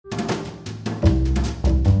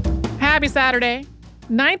Happy Saturday.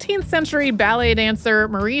 19th century ballet dancer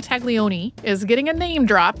Marie Taglioni is getting a name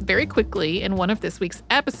drop very quickly in one of this week's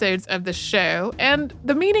episodes of the show, and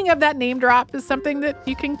the meaning of that name drop is something that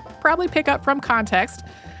you can probably pick up from context,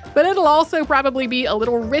 but it'll also probably be a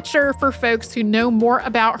little richer for folks who know more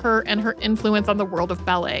about her and her influence on the world of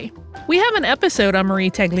ballet. We have an episode on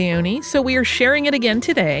Marie Taglioni, so we are sharing it again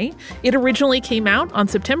today. It originally came out on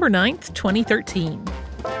September 9th, 2013.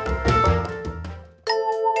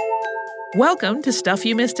 Welcome to Stuff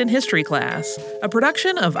You Missed in History Class, a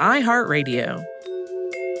production of iHeartRadio.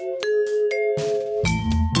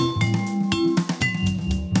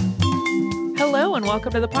 Hello and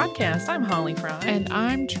welcome to the podcast. I'm Holly Fry. And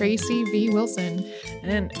I'm Tracy V. Wilson.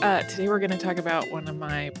 And today we're going to talk about one of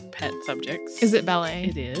my pet subjects. Is it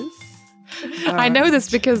ballet? It is. I know this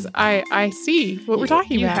because I see what we're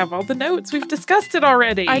talking about. You have all the notes. We've discussed it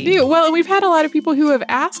already. I do. Well, and we've had a lot of people who have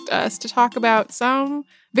asked us to talk about some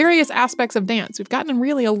various aspects of dance. We've gotten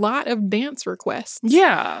really a lot of dance requests.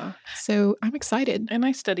 Yeah. So I'm excited. And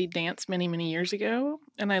I studied dance many, many years ago,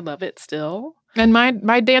 and I love it still. And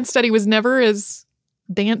my dance study was never as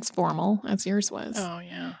dance formal as yours was. Oh,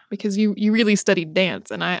 yeah. Because you really studied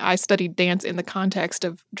dance, and I studied dance in the context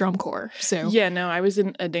of drum corps. So yeah, no, I was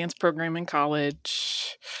in a dance program in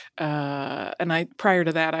college, and prior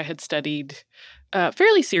to that, I had studied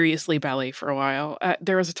fairly seriously ballet for a while.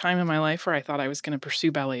 There was a time in my life where I thought I was going to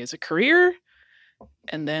pursue ballet as a career,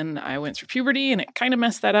 and then I went through puberty, and it kind of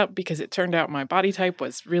messed that up because it turned out my body type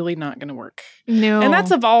was really not going to work. No. And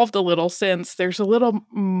that's evolved a little since. There's a little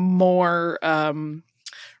more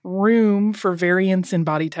room for variance in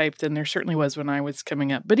body type than there certainly was when I was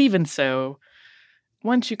coming up. But even so,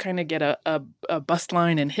 once you kind of get a bust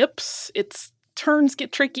line and hips, turns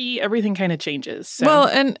get tricky. Everything kind of changes. So. Well,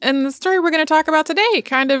 and the story we're going to talk about today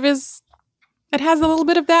kind of it has a little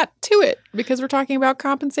bit of that to it because we're talking about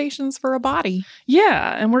compensations for a body.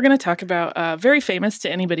 Yeah, and we're going to talk about very famous to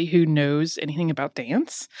anybody who knows anything about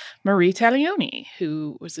dance, Marie Taglioni,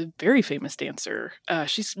 who was a very famous dancer.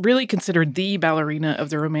 She's really considered the ballerina of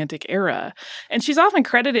the Romantic era, and she's often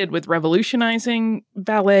credited with revolutionizing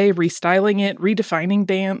ballet, restyling it, redefining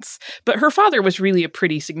dance, but her father was really a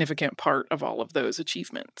pretty significant part of all of those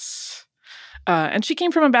achievements. And she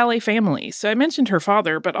came from a ballet family. So I mentioned her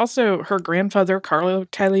father, but also her grandfather, Carlo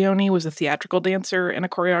Taglioni, was a theatrical dancer and a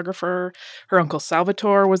choreographer. Her uncle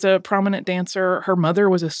Salvatore was a prominent dancer. Her mother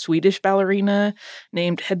was a Swedish ballerina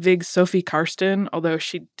named Hedvig Sophie Karsten, although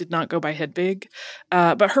she did not go by Hedvig.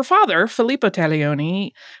 But her father, Filippo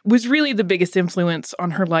Taglioni, was really the biggest influence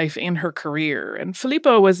on her life and her career. And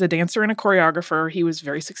Filippo was a dancer and a choreographer. He was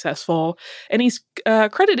very successful. And he's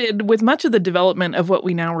credited with much of the development of what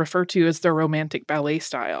we now refer to as the Romantic ballet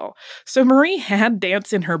style. So Marie had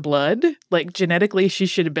dance in her blood, like genetically she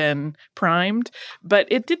should have been primed, but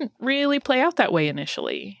it didn't really play out that way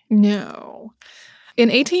initially. No. In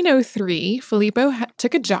 1803, Filippo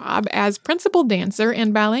took a job as principal dancer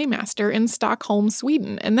and ballet master in Stockholm,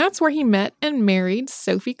 Sweden, and that's where he met and married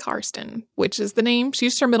Sophie Karsten, which is the name, she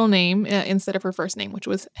used her middle name instead of her first name, which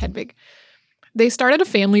was Hedvig. They started a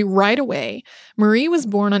family right away. Marie was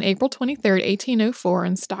born on April 23rd, 1804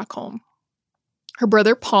 in Stockholm. Her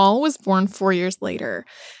brother Paul was born 4 years later,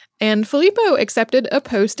 and Filippo accepted a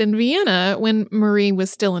post in Vienna when Marie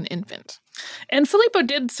was still an infant. And Filippo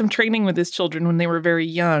did some training with his children when they were very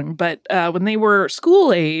young, but when they were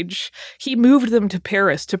school age, he moved them to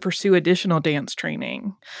Paris to pursue additional dance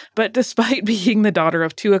training. But despite being the daughter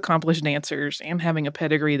of two accomplished dancers and having a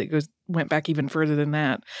pedigree that went back even further than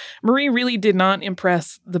that, Marie really did not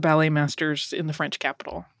impress the ballet masters in the French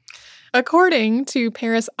capital. According to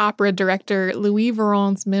Paris opera director Louis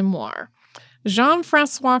Varron's memoir,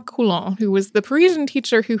 Jean-François Coulon, who was the Parisian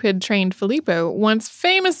teacher who had trained Filippo, once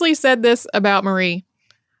famously said this about Marie: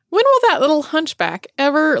 "When will that little hunchback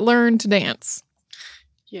ever learn to dance?"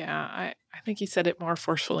 Yeah, I think he said it more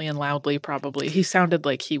forcefully and loudly, probably. He sounded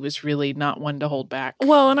like he was really not one to hold back.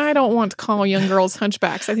 Well, and I don't want to call young girls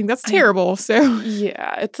hunchbacks. I think that's terrible.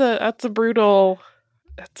 Yeah, that's a brutal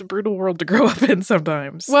world to grow up in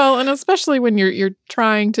sometimes. Well, and especially when you're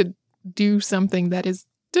trying to do something that is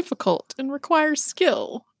difficult and requires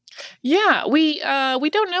skill. Yeah, we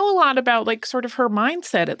don't know a lot about like sort of her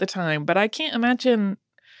mindset at the time, but I can't imagine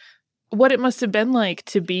what it must have been like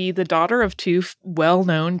to be the daughter of two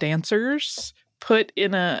well-known dancers put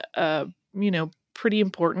in a pretty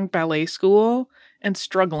important ballet school and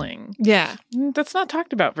struggling. Yeah. That's not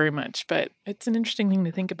talked about very much, but it's an interesting thing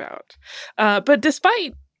to think about. But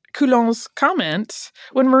despite Coulon's comment,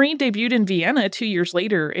 when Marie debuted in Vienna 2 years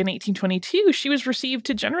later in 1822, she was received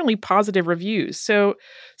to generally positive reviews. So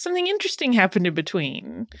something interesting happened in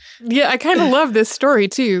between. Yeah, I kind of love this story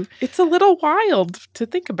too. It's a little wild to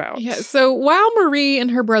think about. Yeah, so while Marie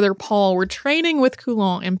and her brother Paul were training with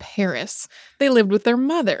Coulon in Paris, they lived with their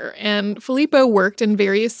mother, and Filippo worked in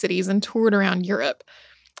various cities and toured around Europe.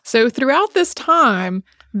 So throughout this time,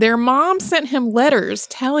 their mom sent him letters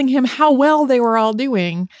telling him how well they were all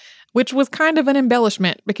doing, which was kind of an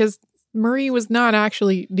embellishment because Marie was not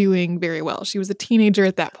actually doing very well. She was a teenager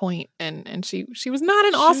at that point, and she was not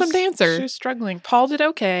an awesome dancer. She was struggling. Paul did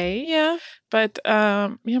okay. Yeah. But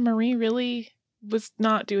Marie really was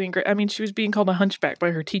not doing great. I mean, she was being called a hunchback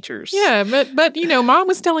by her teachers. Yeah, but Mom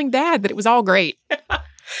was telling Dad that it was all great.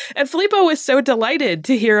 And Filippo was so delighted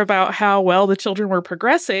to hear about how well the children were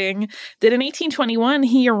progressing that in 1821,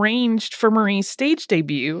 he arranged for Marie's stage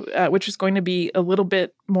debut, which was going to be a little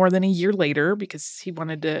bit more than a year later because he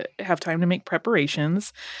wanted to have time to make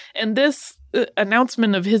preparations. And this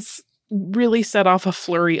announcement of his really set off a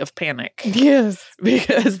flurry of panic. Yes.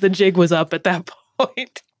 Because the jig was up at that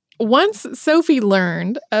point. Once Sophie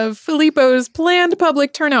learned of Filippo's planned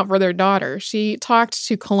public turnout for their daughter, she talked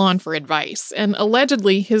to Coulon for advice, and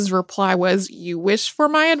allegedly his reply was, "You wish for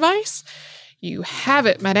my advice? You have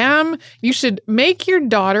it, madame. You should make your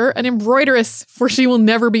daughter an embroideress, for she will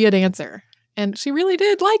never be a dancer." And she really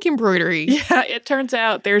did like embroidery. Yeah, it turns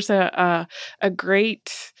out there's a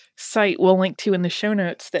great site we'll link to in the show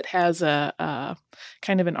notes that has a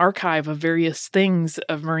kind of an archive of various things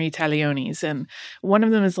of Marie Taglioni's. And one of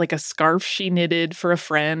them is like a scarf she knitted for a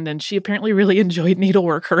friend. And she apparently really enjoyed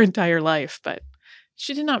needlework her entire life, but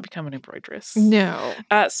she did not become an embroideress. No.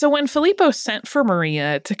 So when Filippo sent for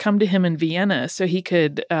Maria to come to him in Vienna so he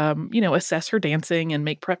could, assess her dancing and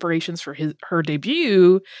make preparations for her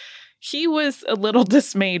debut, he was a little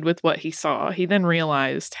dismayed with what he saw. He then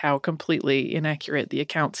realized how completely inaccurate the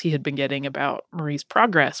accounts he had been getting about Marie's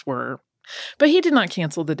progress were. But he did not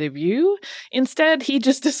cancel the debut. Instead, he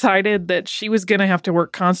just decided that she was going to have to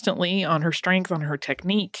work constantly on her strength, on her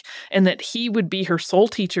technique, and that he would be her sole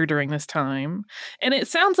teacher during this time. And it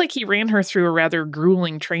sounds like he ran her through a rather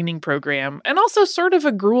grueling training program and also sort of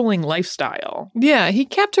a grueling lifestyle. Yeah, he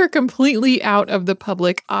kept her completely out of the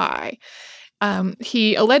public eye.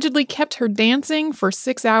 He allegedly kept her dancing for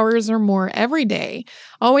 6 hours or more every day,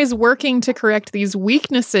 always working to correct these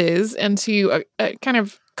weaknesses and to kind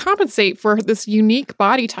of compensate for this unique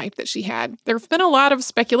body type that she had. There have been a lot of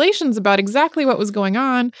speculations about exactly what was going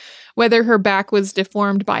on, whether her back was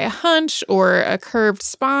deformed by a hunch or a curved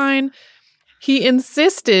spine. He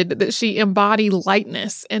insisted that she embody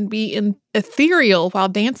lightness and be ethereal while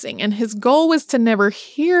dancing, and his goal was to never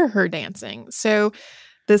hear her dancing. So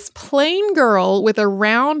this plain girl with a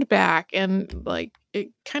round back and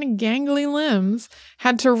kind of gangly limbs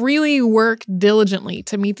had to really work diligently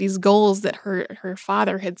to meet these goals that her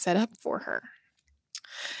father had set up for her.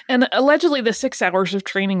 And allegedly, the 6 hours of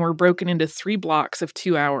training were broken into 3 blocks of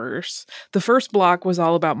 2 hours. The first block was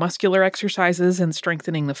all about muscular exercises and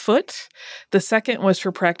strengthening the foot. The second was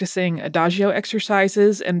for practicing adagio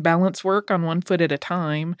exercises and balance work on one foot at a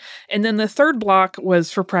time. And then the third block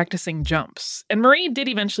was for practicing jumps. And Marie did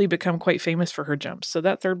eventually become quite famous for her jumps. So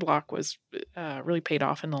that third block was really paid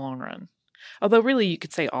off in the long run. Although really, you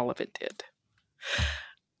could say all of it did.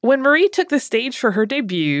 When Marie took the stage for her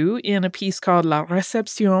debut in a piece called La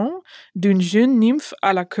Réception d'une jeune nymphe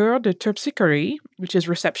à la cour de Terpsichore, which is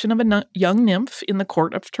Reception of a Young Nymph in the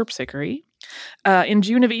Court of Terpsichore, in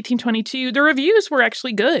June of 1822, the reviews were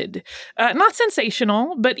actually good. Not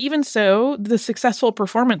sensational, but even so, the successful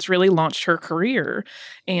performance really launched her career.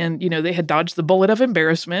 And, they had dodged the bullet of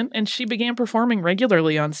embarrassment, and she began performing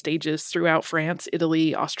regularly on stages throughout France,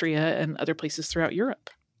 Italy, Austria, and other places throughout Europe.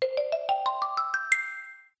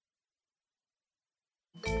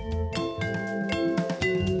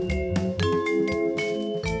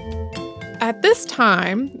 At this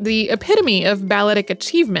time, the epitome of balletic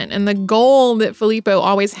achievement and the goal that Filippo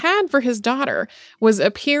always had for his daughter was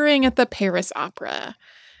appearing at the Paris Opera.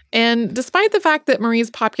 And despite the fact that Marie's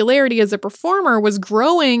popularity as a performer was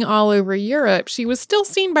growing all over Europe, she was still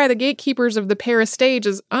seen by the gatekeepers of the Paris stage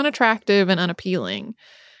as unattractive and unappealing.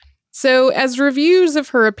 So as reviews of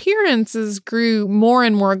her appearances grew more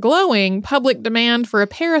and more glowing, public demand for a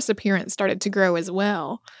Paris appearance started to grow as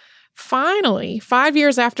well. Finally, 5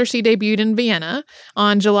 years after she debuted in Vienna,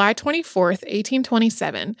 on July 24th,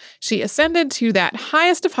 1827, she ascended to that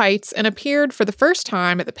highest of heights and appeared for the first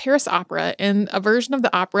time at the Paris Opera in a version of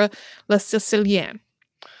the opera La Sicilienne.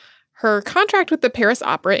 Her contract with the Paris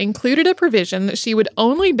Opera included a provision that she would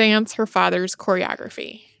only dance her father's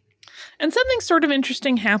choreography. And something sort of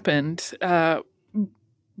interesting happened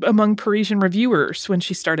among Parisian reviewers when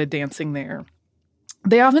she started dancing there.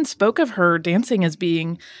 They often spoke of her dancing as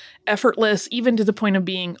being effortless, even to the point of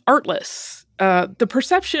being artless. The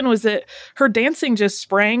perception was that her dancing just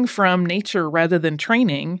sprang from nature rather than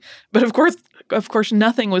training. But of course,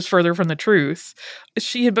 nothing was further from the truth.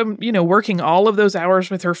 She had been, working all of those hours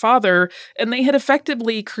with her father, and they had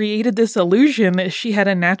effectively created this illusion that she had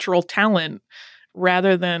a natural talent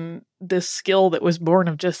rather than this skill that was born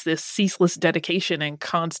of just this ceaseless dedication and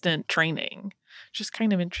constant training. Just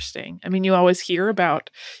kind of interesting. I mean, you always hear about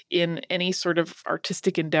in any sort of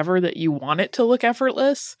artistic endeavor that you want it to look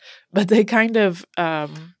effortless, but they kind of,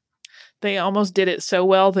 they almost did it so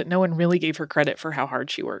well that no one really gave her credit for how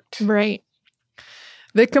hard she worked. Right.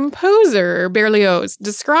 The composer, Berlioz,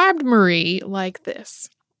 described Marie like this.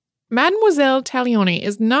 Mademoiselle Taglioni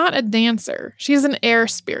is not a dancer. She is an air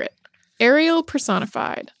spirit, Ariel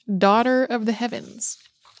personified, daughter of the heavens.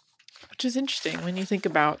 Which is interesting when you think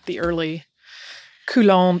about the early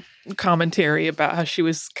Coulon commentary about how she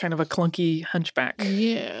was kind of a clunky hunchback.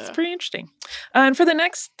 Yeah. It's pretty interesting. And for the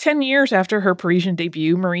next 10 years after her Parisian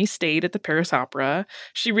debut, Marie stayed at the Paris Opera.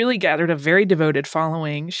 She really gathered a very devoted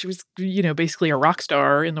following. She was, basically a rock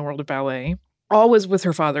star in the world of ballet. Always with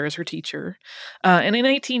her father as her teacher. And in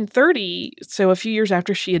 1830, so a few years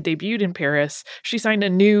after she had debuted in Paris, she signed a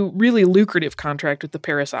new, really lucrative contract with the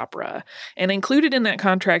Paris Opera. And included in that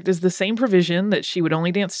contract is the same provision that she would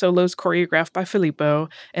only dance solos choreographed by Filippo,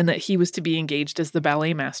 and that he was to be engaged as the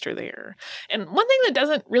ballet master there. And one thing that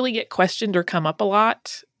doesn't really get questioned or come up a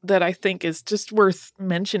lot that I think is just worth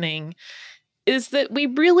mentioning is that we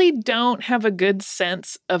really don't have a good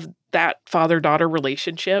sense of that father-daughter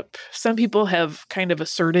relationship. Some people have kind of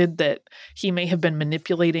asserted that he may have been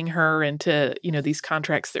manipulating her into, these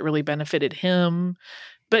contracts that really benefited him.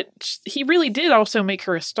 But he really did also make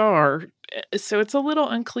her a star. So it's a little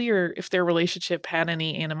unclear if their relationship had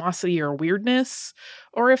any animosity or weirdness,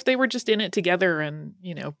 or if they were just in it together and,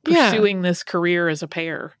 pursuing this career as a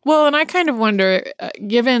pair. Well, and I kind of wonder,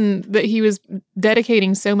 given that he was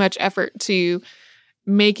dedicating so much effort to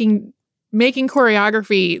making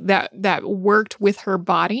choreography that worked with her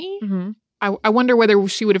body, Mm-hmm. I wonder whether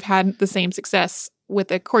she would have had the same success with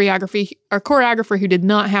a choreographer who did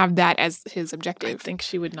not have that as his objective. I think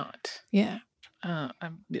she would not. Yeah.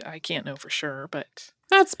 I can't know for sure, but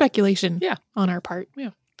That's speculation on our part.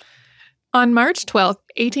 Yeah. On March 12th,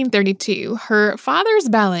 1832, her father's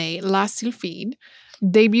ballet, La Sylphide,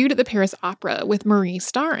 debuted at the Paris Opera with Marie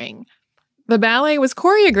starring. The ballet was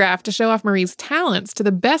choreographed to show off Marie's talents to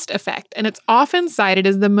the best effect, and it's often cited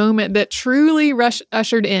as the moment that truly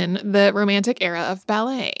ushered in the Romantic era of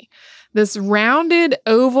ballet. This rounded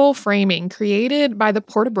oval framing created by the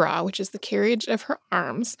port-de-bras, which is the carriage of her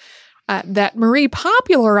arms, that Marie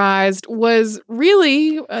popularized was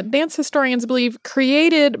really, dance historians believe,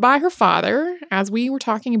 created by her father, as we were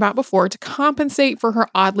talking about before, to compensate for her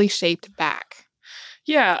oddly shaped back.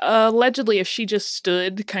 Yeah, allegedly, if she just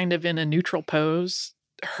stood kind of in a neutral pose,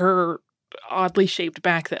 her oddly shaped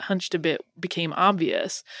back that hunched a bit became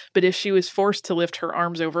obvious. But if she was forced to lift her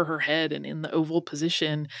arms over her head and in the oval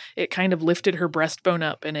position, it kind of lifted her breastbone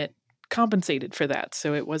up and it compensated for that.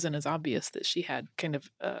 So it wasn't as obvious that she had kind of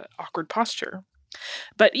awkward posture.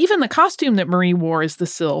 But even the costume that Marie wore is the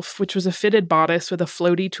sylph, which was a fitted bodice with a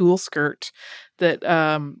floaty tulle skirt that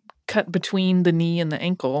cut between the knee and the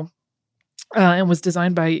ankle. And was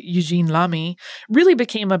designed by Eugene Lamy, really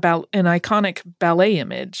became an iconic ballet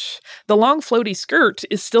image. The long floaty skirt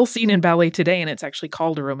is still seen in ballet today, and it's actually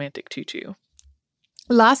called a romantic tutu.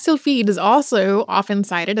 La Sylphide is also often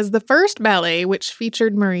cited as the first ballet which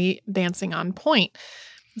featured Marie dancing on point.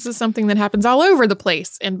 This is something that happens all over the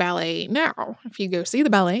place in ballet now. If you go see the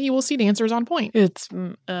ballet, you will see dancers on point. It's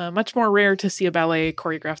much more rare to see a ballet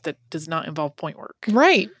choreographed that does not involve point work.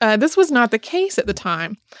 Right. This was not the case at the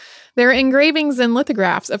time. There are engravings and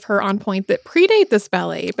lithographs of her on point that predate this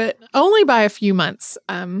ballet, but only by a few months.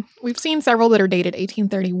 We've seen several that are dated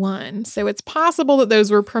 1831, so it's possible that those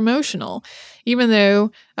were promotional, even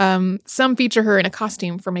though some feature her in a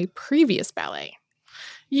costume from a previous ballet.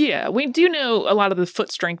 Yeah, we do know a lot of the foot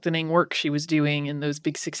strengthening work she was doing in those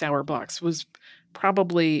big 6-hour blocks was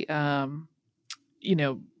probably,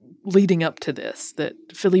 leading up to this, that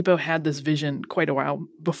Filippo had this vision quite a while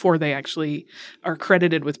before they actually are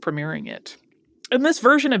credited with premiering it. And this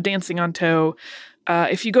version of Dancing on Toe,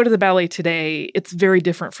 if you go to the ballet today, it's very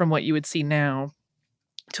different from what you would see now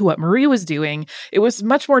to what Marie was doing. It was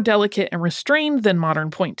much more delicate and restrained than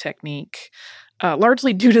modern point technique.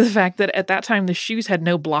 Largely due to the fact that at that time, the shoes had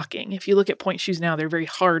no blocking. If you look at point shoes now, they're very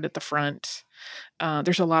hard at the front.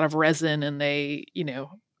 There's a lot of resin and they,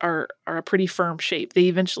 are a pretty firm shape. They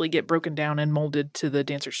eventually get broken down and molded to the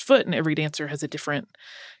dancer's foot, and every dancer has a different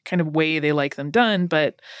kind of way they like them done.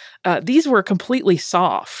 But these were completely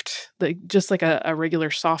soft, just like a regular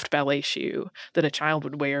soft ballet shoe that a child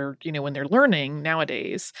would wear, when they're learning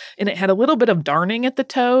nowadays. And it had a little bit of darning at the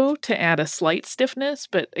toe to add a slight stiffness,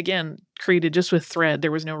 but again, created just with thread.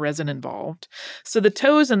 There was no resin involved. So the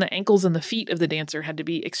toes and the ankles and the feet of the dancer had to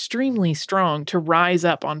be extremely strong to rise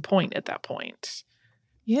up on point at that point.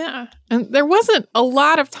 Yeah. And there wasn't a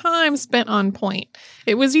lot of time spent on point.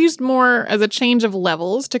 It was used more as a change of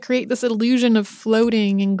levels to create this illusion of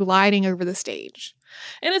floating and gliding over the stage.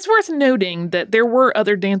 And it's worth noting that there were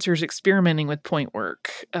other dancers experimenting with point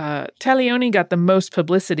work. Taglioni got the most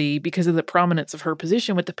publicity because of the prominence of her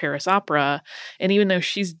position with the Paris Opera. And even though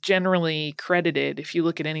she's generally credited, if you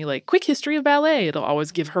look at any quick history of ballet, it'll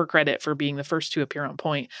always give her credit for being the first to appear on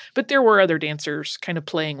point. But there were other dancers kind of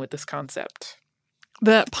playing with this concept.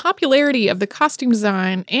 The popularity of the costume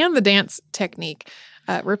design and the dance technique,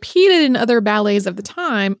 repeated in other ballets of the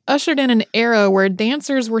time, ushered in an era where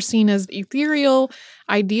dancers were seen as ethereal,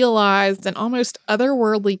 idealized, and almost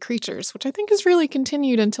otherworldly creatures, which I think has really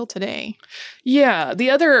continued until today. Yeah, the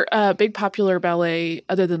other big popular ballet,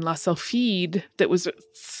 other than La Sylphide,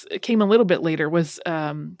 that came a little bit later, was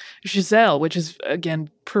Giselle, which is, again,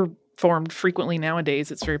 performed frequently nowadays.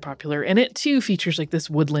 It's very popular. And it too features this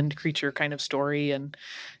woodland creature kind of story and,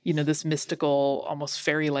 this mystical, almost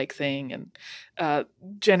fairy-like thing. And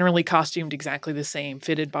generally costumed exactly the same,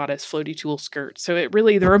 fitted bodice, floaty tulle skirt. So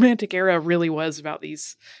the Romantic era really was about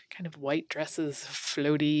these kind of white dresses,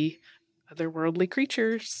 floaty, otherworldly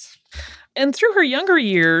creatures. And through her younger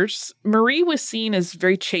years, Marie was seen as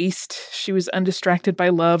very chaste. She was undistracted by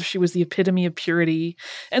love. She was the epitome of purity.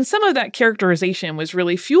 And some of that characterization was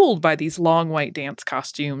really fueled by these long white dance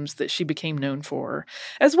costumes that she became known for,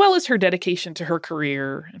 as well as her dedication to her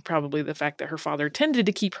career and probably the fact that her father tended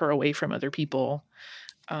to keep her away from other people.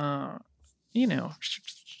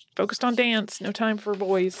 Focused on dance, no time for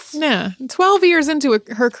boys. Yeah. 12 years into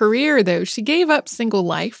her career, though, she gave up single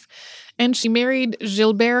life and she married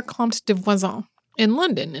Gilbert Comte de Voisin in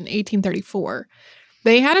London in 1834.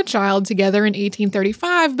 They had a child together in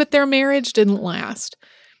 1835, but their marriage didn't last.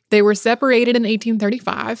 They were separated in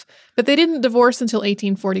 1835, but they didn't divorce until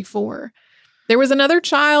 1844. There was another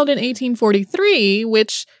child in 1843,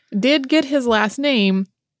 which did get his last name.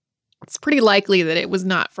 It's pretty likely that it was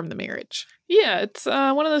not from the marriage. Yeah, it's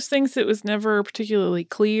one of those things that was never particularly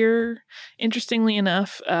clear. Interestingly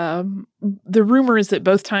enough, the rumor is that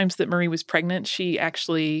both times that Marie was pregnant, she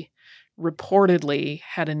actually reportedly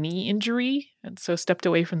had a knee injury and so stepped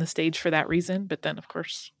away from the stage for that reason. But then, of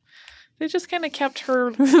course, they just kind of kept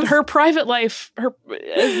her private life,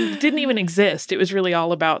 didn't even exist. It was really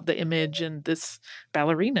all about the image and this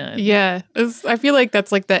ballerina. Yeah. I feel like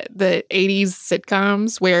that's like the 80s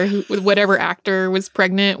sitcoms where whatever actor was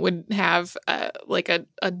pregnant would have a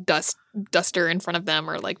duster in front of them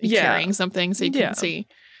or be carrying something so you couldn't see.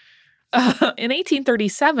 In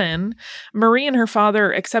 1837, Marie and her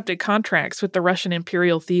father accepted contracts with the Russian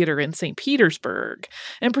Imperial Theater in St. Petersburg,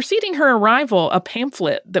 and preceding her arrival, a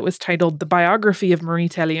pamphlet that was titled The Biography of Marie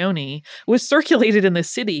Taglioni was circulated in the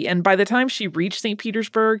city, and by the time she reached St.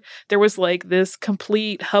 Petersburg, there was this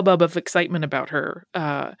complete hubbub of excitement about her.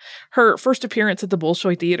 Her first appearance at the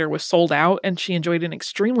Bolshoi Theater was sold out, and she enjoyed an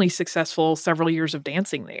extremely successful several years of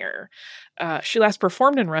dancing there. She last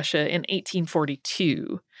performed in Russia in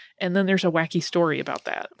 1842. And then there's a wacky story about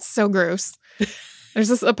that. So gross. There's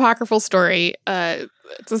this apocryphal story.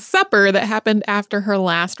 It's a supper that happened after her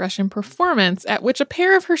last Russian performance, at which a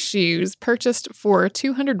pair of her shoes, purchased for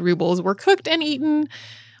 200 rubles, were cooked and eaten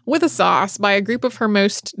with a sauce by a group of her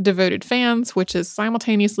most devoted fans, which is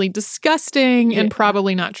simultaneously disgusting and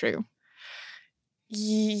probably not true.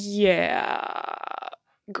 Yeah.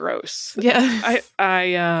 Gross. Yeah.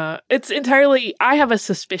 It's entirely, I have a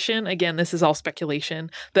suspicion, again, this is all speculation,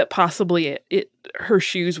 that possibly her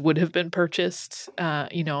shoes would have been purchased,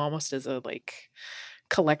 almost as a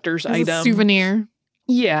collector's item. A souvenir.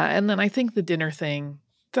 Yeah. And then I think the dinner thing,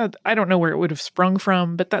 that I don't know where it would have sprung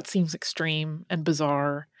from, but that seems extreme and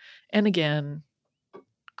bizarre. And again,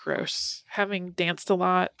 gross. Having danced a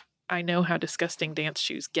lot, I know how disgusting dance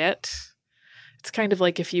shoes get. It's kind of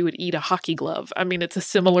like if you would eat a hockey glove. I mean, it's a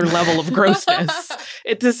similar level of grossness.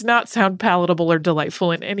 It does not sound palatable or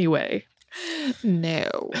delightful in any way.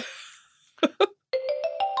 No.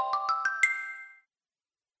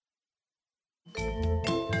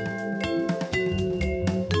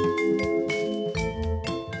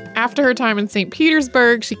 After her time in St.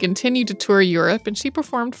 Petersburg, she continued to tour Europe and she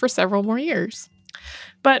performed for several more years.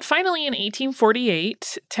 But finally, in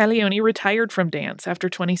 1848, Taglioni retired from dance after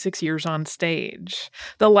 26 years on stage.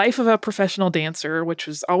 The life of a professional dancer, which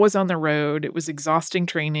was always on the road, it was exhausting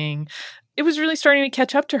training. It was really starting to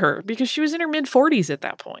catch up to her because she was in her mid-40s at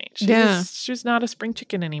that point. She was not a spring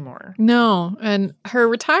chicken anymore. No, and her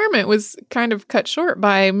retirement was kind of cut short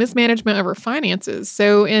by mismanagement of her finances.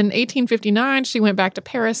 So in 1859, she went back to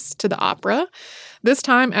Paris to the opera, this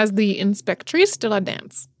time as the inspectrice de la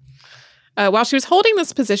danse. While she was holding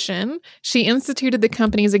this position, she instituted the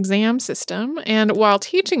company's exam system, and while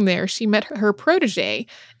teaching there, she met her protege,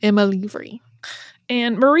 Emma Livry.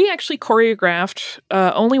 And Marie actually choreographed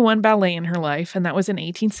only one ballet in her life, and that was in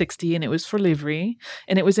 1860, and it was for Livry,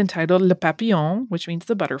 and it was entitled Le Papillon, which means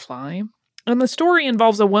the butterfly. And the story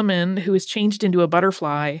involves a woman who is changed into a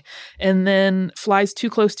butterfly and then flies too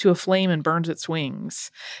close to a flame and burns its wings.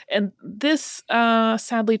 And this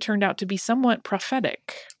sadly turned out to be somewhat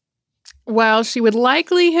prophetic. While she would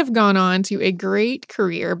likely have gone on to a great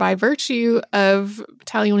career by virtue of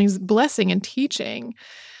Taglioni's blessing and teaching,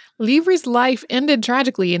 Livry's life ended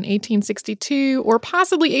tragically in 1862 or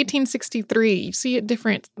possibly 1863. You see it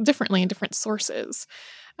differently in different sources.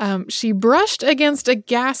 She brushed against a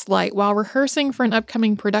gas light while rehearsing for an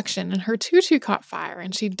upcoming production, and her tutu caught fire,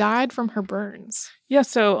 and she died from her burns. Yeah,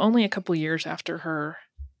 so only a couple years after her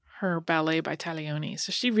ballet by Taglioni.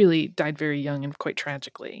 So she really died very young and quite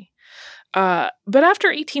tragically. But after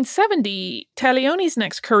 1870, Taglioni's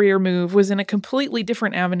next career move was in a completely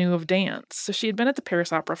different avenue of dance. So she had been at the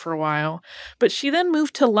Paris Opera for a while, but she then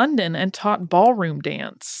moved to London and taught ballroom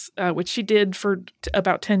dance, which she did for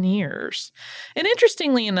about 10 years. And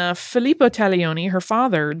interestingly enough, Filippo Taglioni, her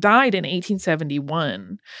father, died in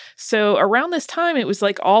 1871. So around this time, it was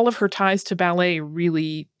like all of her ties to ballet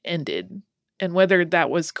really ended. And whether that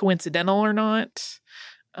was coincidental or not,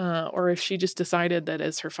 or if she just decided that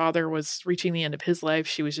as her father was reaching the end of his life,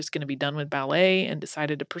 she was just going to be done with ballet and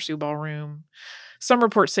decided to pursue ballroom. Some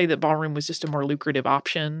reports say that ballroom was just a more lucrative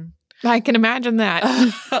option. I can imagine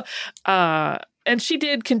that. And she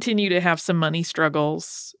did continue to have some money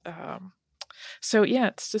struggles. So yeah,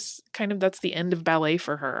 it's just kind of, that's the end of ballet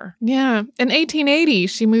for her. Yeah. In 1880,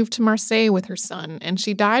 she moved to Marseille with her son, and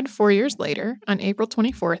she died 4 years later on April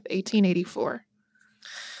 24th, 1884.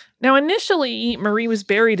 Now, initially, Marie was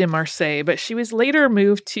buried in Marseille, but she was later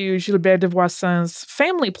moved to Gilbert de Voisin's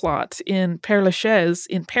family plot in Père Lachaise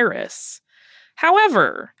in Paris.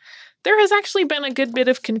 However, there has actually been a good bit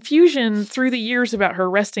of confusion through the years about her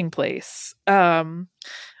resting place.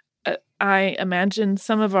 I imagine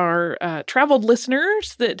some of our traveled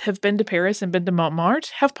listeners that have been to Paris and been to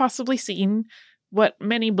Montmartre have possibly seen what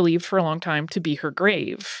many believed for a long time to be her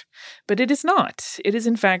grave. But it is not. It is,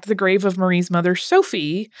 in fact, the grave of Marie's mother,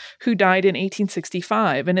 Sophie, who died in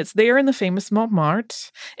 1865, and it's there in the famous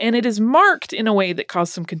Montmartre, and it is marked in a way that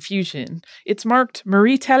caused some confusion. It's marked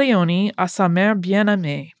Marie Taglioni à sa mère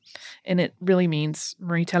bien-aimée, and it really means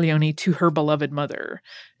Marie Taglioni to her beloved mother.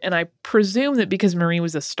 And I presume that because Marie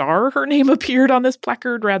was a star, her name appeared on this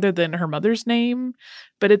placard rather than her mother's name,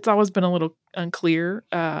 but it's always been a little unclear.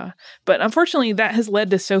 But unfortunately, that has led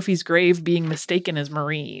to Sophie's grave being mistaken as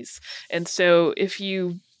Marie's. And so if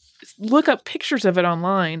you look up pictures of it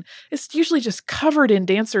online, it's usually just covered in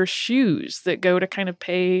dancers' shoes that go to kind of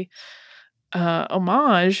pay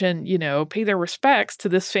homage and, pay their respects to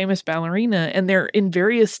this famous ballerina. And they're in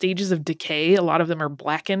various stages of decay. A lot of them are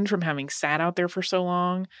blackened from having sat out there for so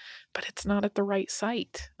long, but it's not at the right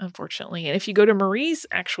site, unfortunately. And if you go to Marie's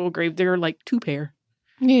actual grave, there are like 2 pair.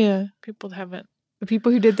 Yeah. The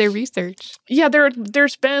people who did their research. Yeah,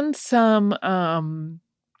 there's been some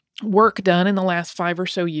work done in the last 5 or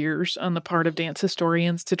so years on the part of dance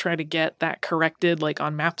historians to try to get that corrected, like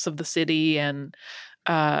on maps of the city. And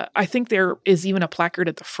I think there is even a placard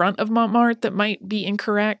at the front of Montmartre that might be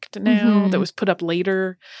incorrect now, that was put up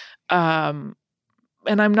later.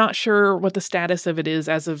 And I'm not sure what the status of it is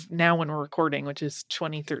as of now when we're recording, which is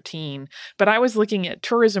 2013. But I was looking at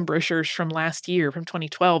tourism brochures from last year, from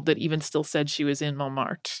 2012, that even still said she was in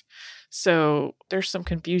Montmartre. So there's some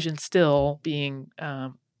confusion still being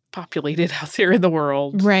populated out there in the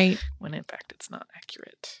world. Right. When in fact it's not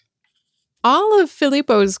accurate. All of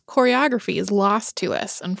Filippo's choreography is lost to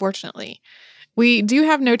us, unfortunately. We do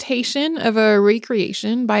have notation of a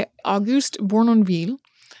recreation by Auguste Bournonville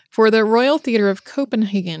for the Royal Theatre of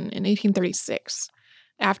Copenhagen in 1836,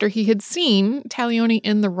 after he had seen Taglioni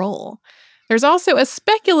in the role. There's also a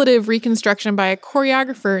speculative reconstruction by a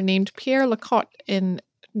choreographer named Pierre Lecoq in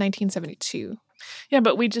 1972. Yeah,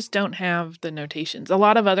 but we just don't have the notations. A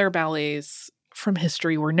lot of other ballets from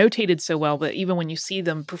history were notated so well that even when you see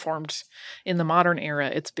them performed in the modern era,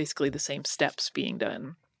 it's basically the same steps being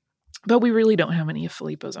done. But we really don't have any of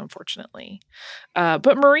Filippo's, unfortunately.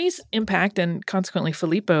 But Marie's impact, and consequently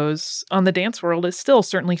Filippo's, on the dance world is still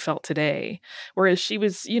certainly felt today. Whereas she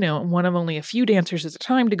was, one of only a few dancers at the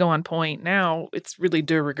time to go on point. Now it's really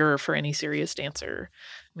de rigueur for any serious dancer.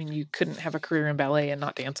 I mean, you couldn't have a career in ballet and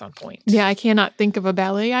not dance on point. Yeah, I cannot think of a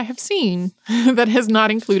ballet I have seen that has not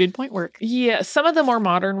included point work. Yeah, some of the more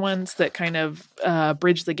modern ones that kind of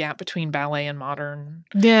bridge the gap between ballet and modern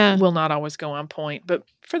will not always go on point. But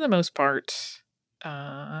for the most part,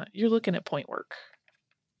 you're looking at point work,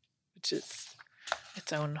 which is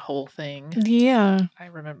its own whole thing. Yeah. I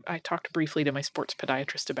remember I talked briefly to my sports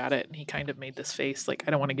podiatrist about it, and he kind of made this face like,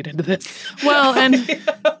 I don't want to get into this. Well, and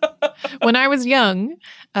when I was young,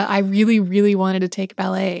 I really, really wanted to take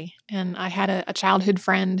ballet. And I had a childhood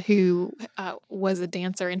friend who was a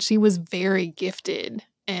dancer, and she was very gifted.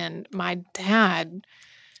 And my dad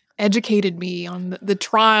educated me on the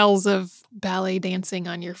trials of ballet dancing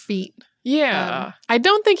on your feet. Yeah. I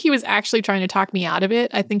don't think he was actually trying to talk me out of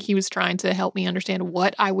it. I think he was trying to help me understand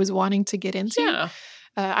what I was wanting to get into. Yeah.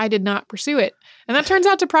 I did not pursue it. And that turns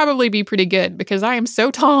out to probably be pretty good because I am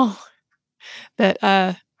so tall that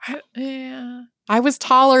I was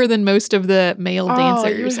taller than most of the male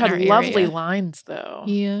dancers. You had lovely lines, though.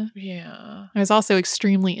 Yeah. Yeah. I was also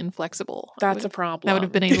extremely inflexible. That's a problem. That would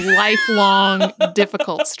have been a lifelong,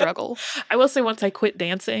 difficult struggle. I will say once I quit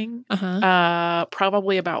dancing,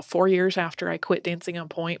 probably about 4 years after I quit dancing on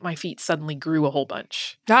point, my feet suddenly grew a whole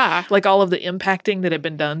bunch. Like all of the impacting that had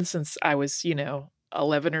been done since I was,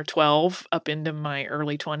 11 or 12 up into my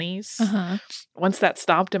early 20s. Once that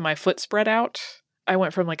stopped and my foot spread out, I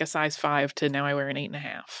went from like a size 5 to now I wear an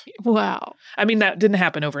 8.5. Wow. I mean, that didn't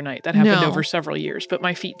happen overnight. That happened over several years, but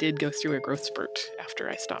my feet did go through a growth spurt after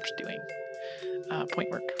I stopped doing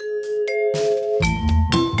point work.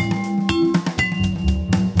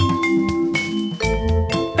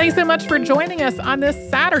 Thanks so much for joining us on this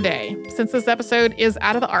Saturday. Since this episode is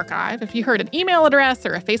out of the archive, if you heard an email address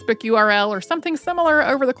or a Facebook URL or something similar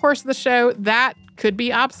over the course of the show, that could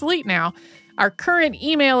be obsolete now. Our current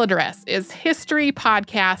email address is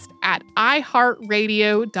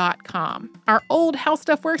historypodcast@iheartradio.com. Our old How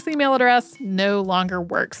Stuff Works email address no longer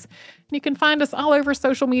works. You can find us all over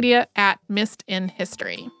social media at Missed in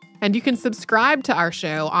History. And you can subscribe to our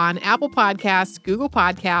show on Apple Podcasts, Google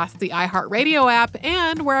Podcasts, the iHeartRadio app,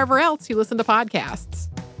 and wherever else you listen to podcasts.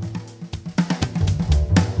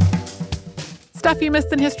 Stuff You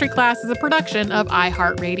Missed in History Class is a production of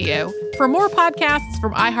iHeartRadio. For more podcasts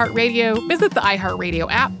from iHeartRadio, visit the iHeartRadio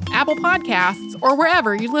app, Apple Podcasts, or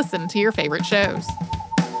wherever you listen to your favorite shows.